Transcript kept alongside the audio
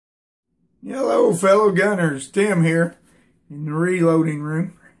Hello, fellow gunners. Tim here in the reloading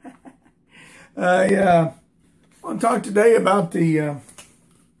room. I want to talk today about the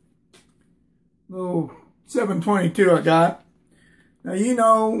little 722 I got. Now, you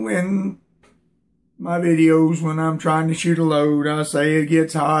know, in my videos, when I'm trying to shoot a load, I say it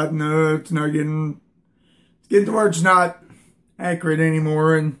gets hot and it's not getting to where it's not accurate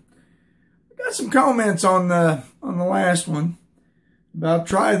anymore. And I got some comments on the last one about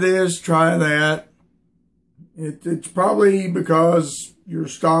try this, try that. It's probably because your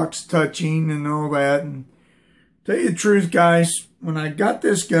stock's touching and all that. And tell you the truth, guys, when I got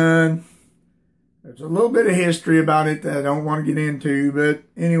this gun, there's a little bit of history about it that I don't want to get into. But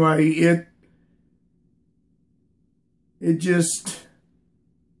anyway, it just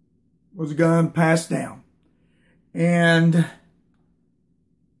was a gun passed down. And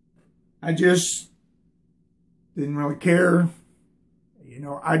I just didn't really care. You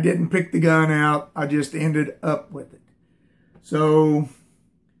know, I didn't pick the gun out. I just ended up with it. So,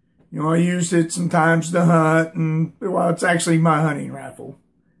 you know, I used it sometimes to hunt. And, well, it's actually my hunting rifle.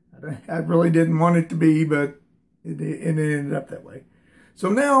 I really didn't want it to be, but it ended up that way. So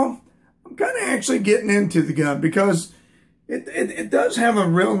now, I'm kind of actually getting into the gun because it does have a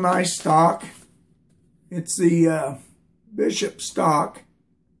real nice stock. It's the Bishop stock.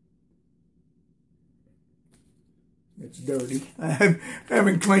 It's dirty. I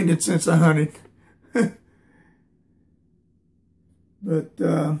haven't cleaned it since I hunted. But,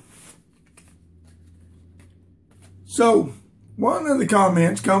 so, one of the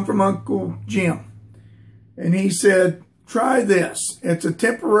comments come from Uncle Jim. And he said, try this. It's a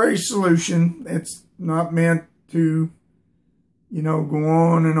temporary solution. It's not meant to, you know, go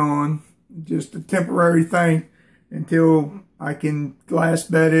on and on. Just a temporary thing until I can glass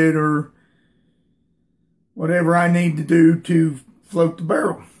bed it or whatever I need to do to float the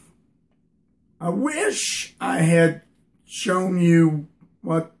barrel. I wish I had shown you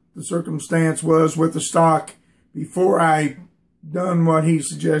what the circumstance was with the stock before I done what he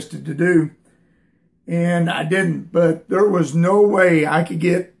suggested to do. And I didn't, but there was no way I could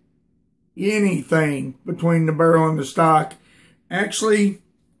get anything between the barrel and the stock. Actually,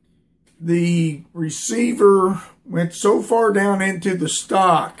 the receiver went so far down into the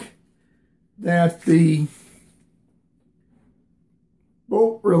stock that the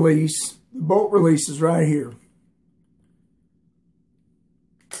bolt release is right here,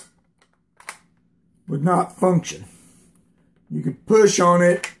 would not function. You could push on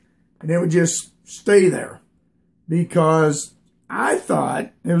it and it would just stay there because I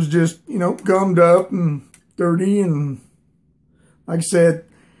thought it was just, you know, gummed up and dirty, and like I said,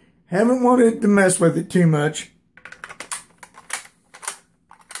 haven't wanted to mess with it too much.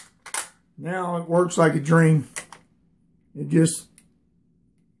 Now it works like a dream. It just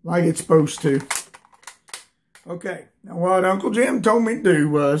like it's supposed to. Okay, now what Uncle Jim told me to do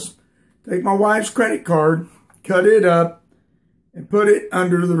was take my wife's credit card, cut it up, and put it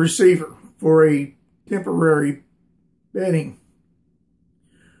under the receiver for a temporary bedding.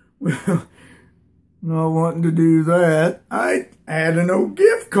 Well, not wanting to do that, I had an old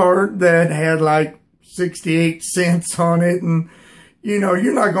gift card that had like 68 cents on it, and you know,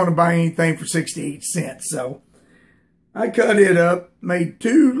 you're not going to buy anything for 68 cents. So I cut it up, made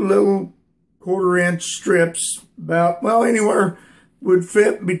two little 1/4-inch strips, about, well, anywhere would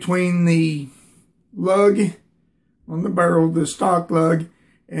fit between the lug on the barrel, the stock lug,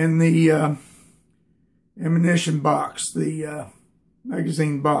 and the ammunition box, the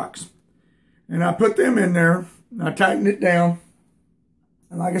magazine box. And I put them in there, and I tightened it down.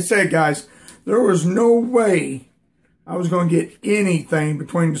 And like I said, guys, there was no way I was going to get anything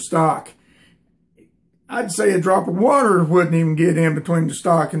between the stock. I'd say a drop of water wouldn't even get in between the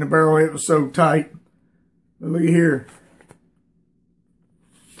stock and the barrel. It was so tight. But look at here.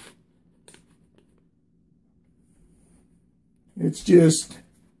 It's just...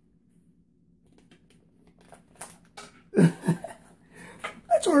 that's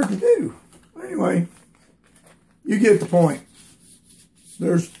hard to do. Anyway, you get the point.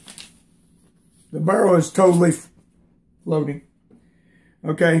 The barrel is totally floating.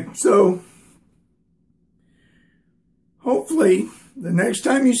 Okay, so hopefully the next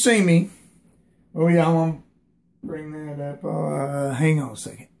time you see me, oh yeah, I want to bring that up. Hang on a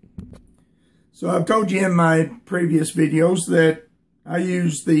second. So I've told you in my previous videos that I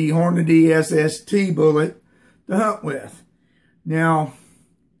use the Hornady SST bullet to hunt with. Now,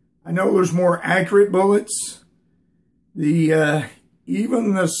 I know there's more accurate bullets.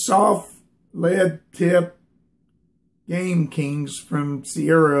 Even the soft lead tip Game Kings from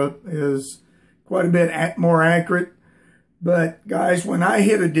Sierra is quite a bit more accurate. But guys, when I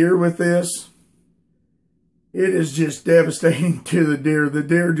hit a deer with this, it is just devastating to the deer. The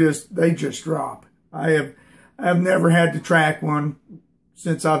deer they just drop. I've never had to track one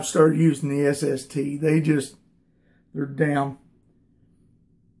since I've started using the SST. They're down.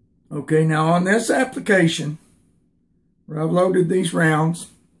 Okay, now on this application, where I've loaded these rounds,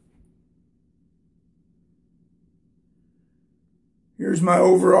 here's my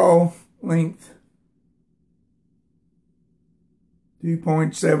overall length.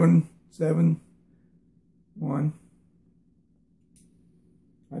 2.771.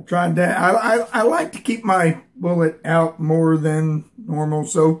 I tried that. I like to keep my bullet out more than normal,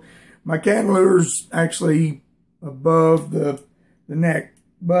 so my cantilever's actually above the neck.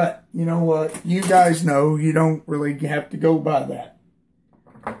 But you know what? You guys know you don't really have to go by that.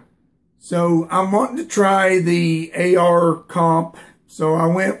 So I'm wanting to try the AR comp. So I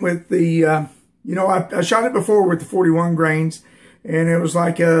went with the, I shot it before with the 41 grains, and it was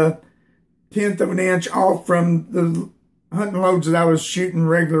like a 1/10 of an inch off from the hunting loads that I was shooting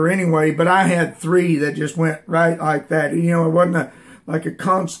regular anyway. But I had 3 that just went right like that. You know, it wasn't like a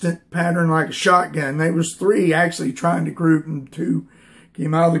constant pattern like a shotgun. There was 3 actually trying to group, and 2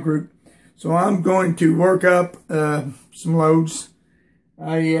 came out of the group. So I'm going to work up some loads.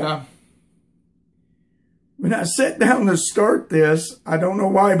 When I sat down to start this, I don't know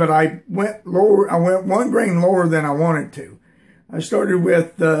why, but I went lower. I went 1 grain lower than I wanted to. I started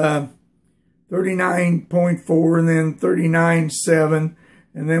with 39.4 and then 39.7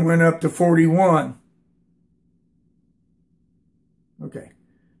 and then went up to 41. Okay.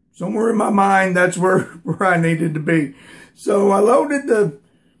 Somewhere in my mind, that's where I needed to be. So I loaded the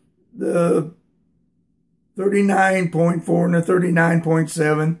 39.4 and the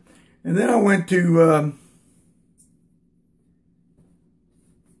 39.7, and then I went to,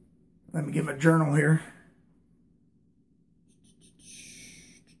 let me get my journal here,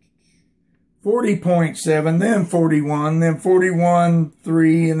 40.7, then 41, then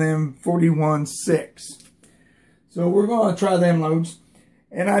 41.3, and then 41.6. So we're going to try them loads.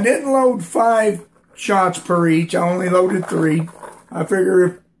 And I didn't load 5 shots per each. I only loaded 3. I figure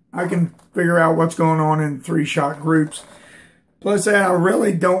if I can figure out what's going on in 3-shot groups. Plus that, I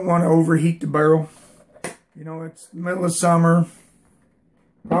really don't want to overheat the barrel. You know, it's the middle of summer.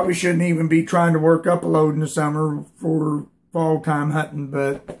 Probably shouldn't even be trying to work up a load in the summer for fall time hunting,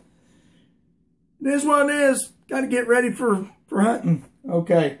 but it is what it is. Got to get ready for hunting.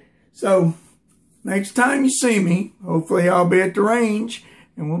 Okay, so next time you see me, hopefully I'll be at the range,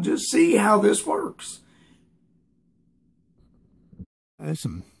 and we'll just see how this works.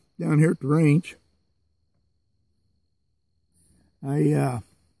 I'm down here at the range. I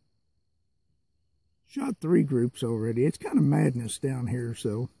shot 3 groups already. It's kind of madness down here,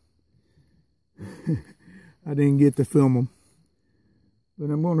 so I didn't get to film them.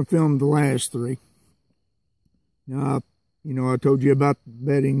 But I'm going to film the last 3. Now, you know, I told you about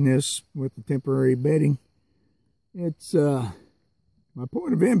bedding this with the temporary bedding. It's, my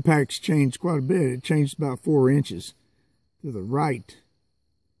point of impact's changed quite a bit. It changed about 4 inches to the right.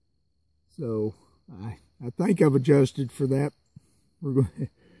 So, I think I've adjusted for that. We're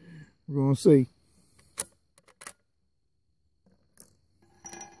going to see.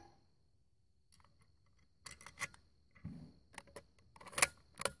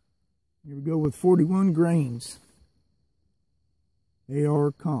 Here we go with 41 grains.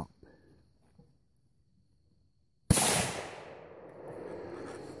 AR comp.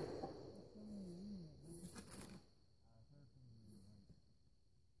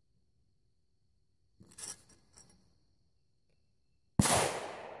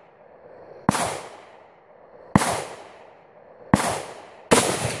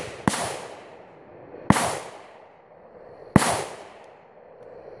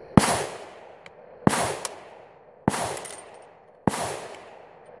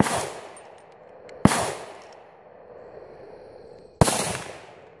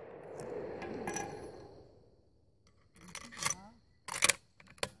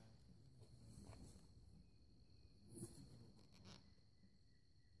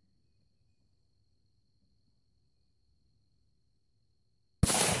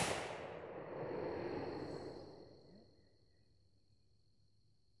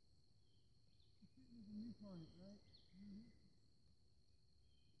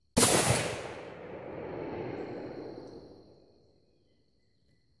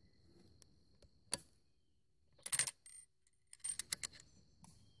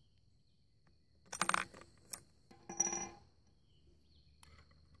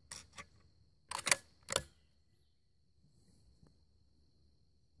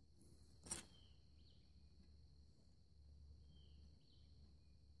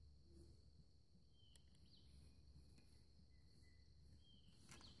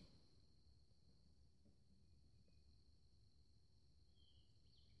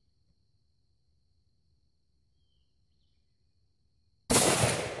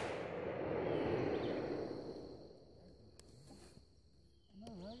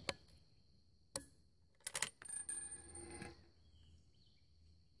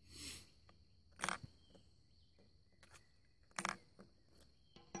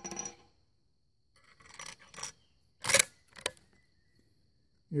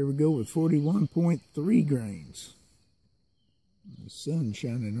 Here we go with 41.3 grains. The sun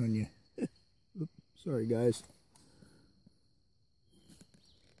shining on you. Oops, sorry guys.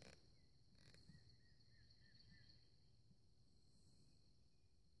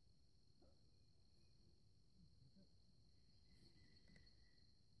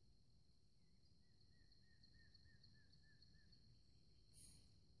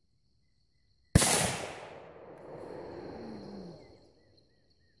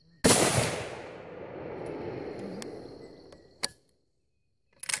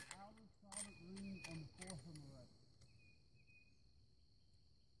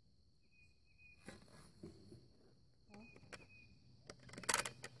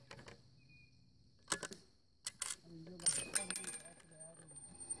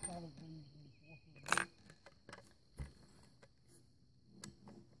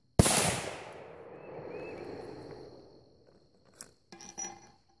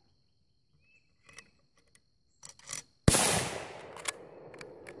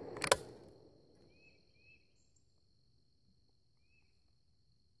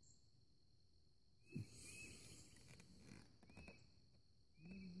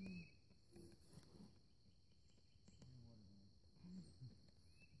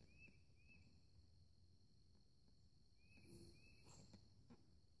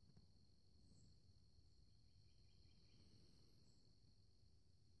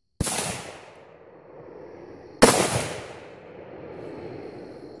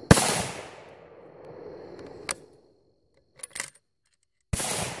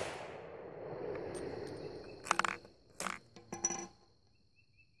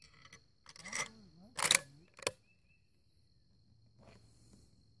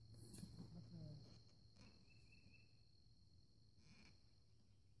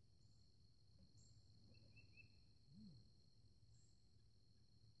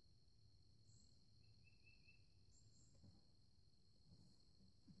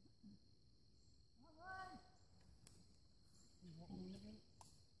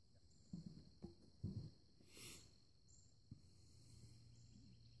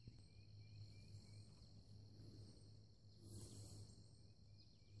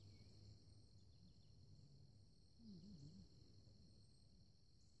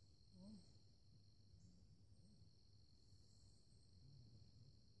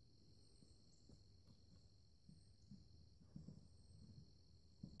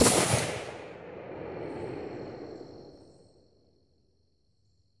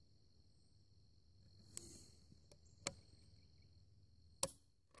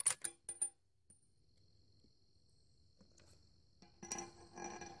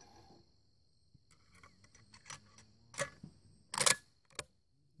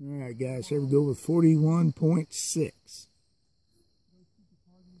 All right, guys, here we go with 41.6.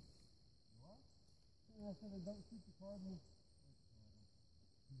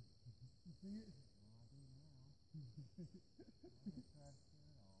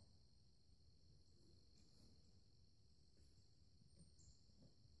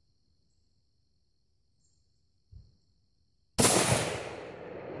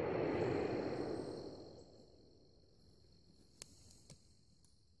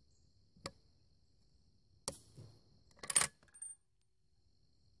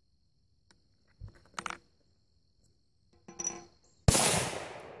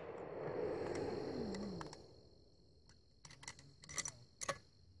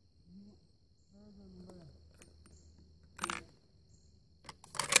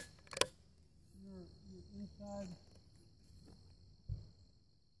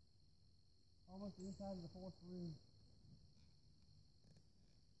 Almost the inside of the fourth ring.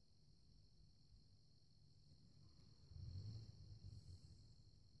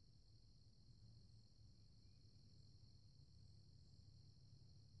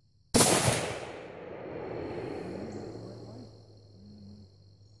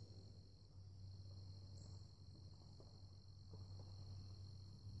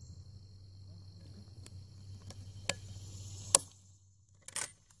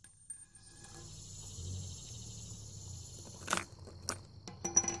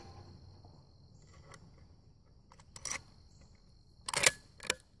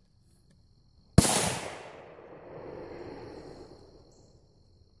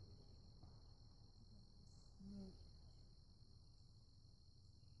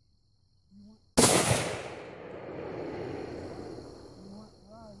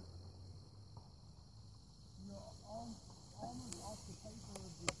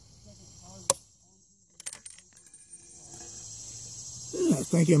 I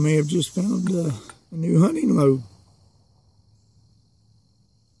think I may have just found a new hunting load.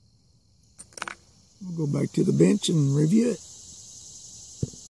 I'll go back to the bench and review it.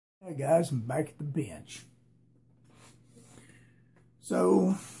 Hey guys, I'm back at the bench.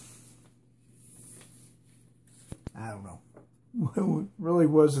 So, I don't know. It really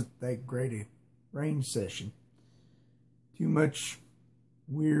wasn't that great a range session. Too much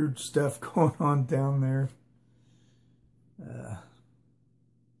weird stuff going on down there.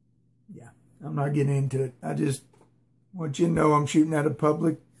 Yeah, I'm not getting into it. I just want you to know I'm shooting at a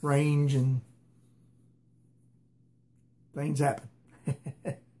public range and things happen.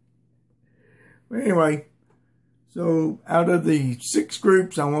 But anyway, so out of the 6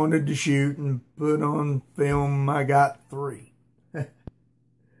 groups I wanted to shoot and put on film, I got 3.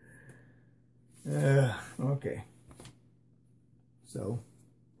 Okay. So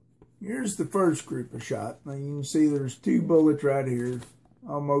here's the first group I shot. Now you can see there's 2 bullets right here,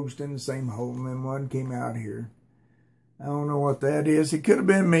 almost in the same hole, and then one came out here. I don't know what that is. It could have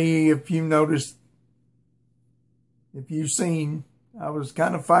been me. If you noticed, if you've seen, I was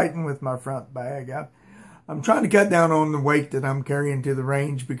kind of fighting with my front bag. I'm trying to cut down on the weight that I'm carrying to the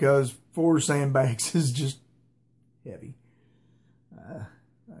range because 4 sandbags is just heavy. I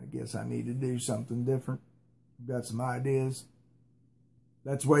guess I need to do something different. I've got some ideas.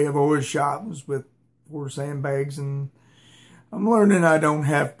 That's the way I've always shot, was with 4 sandbags, and I'm learning I don't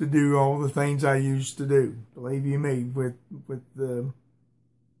have to do all the things I used to do. Believe you me, with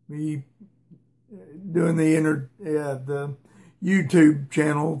me doing the YouTube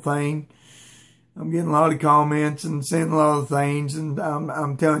channel thing, I'm getting a lot of comments and seeing a lot of things, and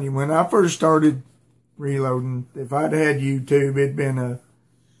I'm telling you, when I first started reloading, if I'd had YouTube, it'd been a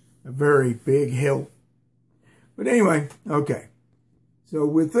very big help. But anyway, okay. So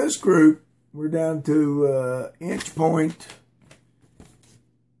with this group, we're down to inch point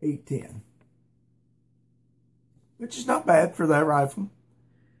 810, which is not bad for that rifle.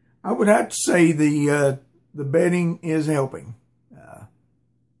 I would have to say the bedding is helping.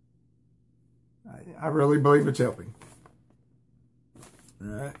 I really believe it's helping.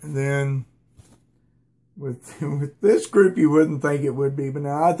 And then with this group, you wouldn't think it would be, but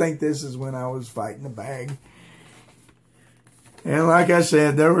now I think this is when I was fighting the bag. And like I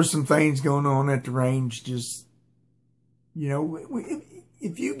said, there were some things going on at the range. Just, you know,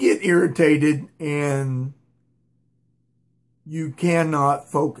 if you get irritated and you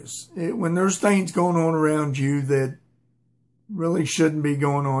cannot focus, when there's things going on around you that really shouldn't be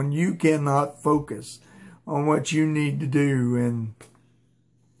going on, you cannot focus on what you need to do. And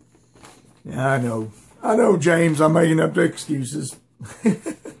yeah, I know, James, I'm making up excuses.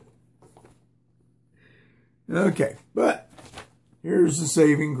 Okay, but here's the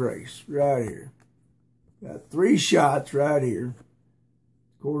saving grace right here. Got 3 shots right here.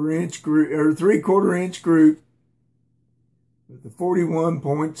 1/4 inch group, or 3/4 inch group with the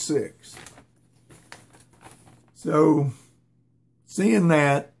 41.6. So seeing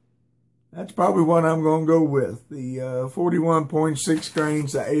that, that's probably what I'm going to go with. The 41.6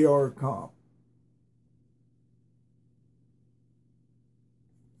 grains, the AR comp.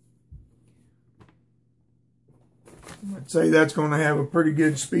 I'd say that's going to have a pretty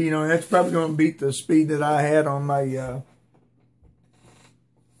good speed on it. That's probably going to beat the speed that I had on my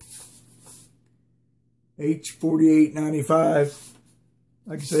H4895.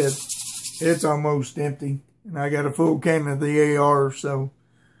 Like I said, it's almost empty. And I got a full can of the AR, so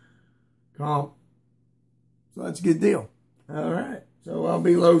comp. So that's a good deal. All right. So I'll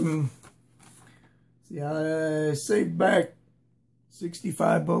be loading. See, I saved back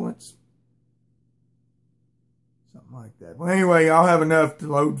 65 bullets. Something like that. Well, anyway, I'll have enough to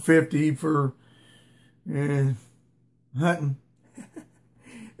load 50 for hunting.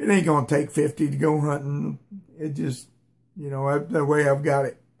 It ain't going to take 50 to go hunting. It just, you know, the way I've got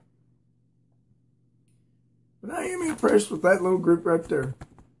it. But I am impressed with that little group right there.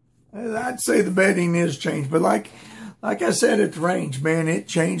 I'd say the bedding is changed. But like I said at the range, man, it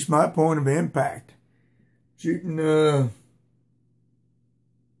changed my point of impact. Shooting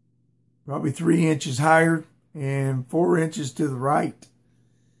probably 3 inches higher and 4 inches to the right.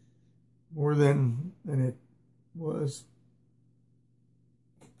 More than it was.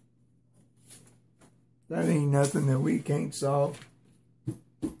 That ain't nothing that we can't solve.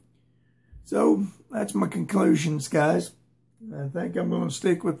 So that's my conclusions, guys. I think I'm going to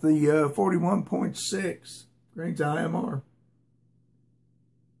stick with the 41.6 grains of IMR.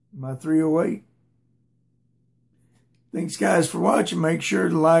 My 308. Thanks, guys, for watching. Make sure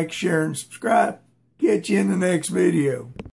to like, share, and subscribe. Catch you in the next video.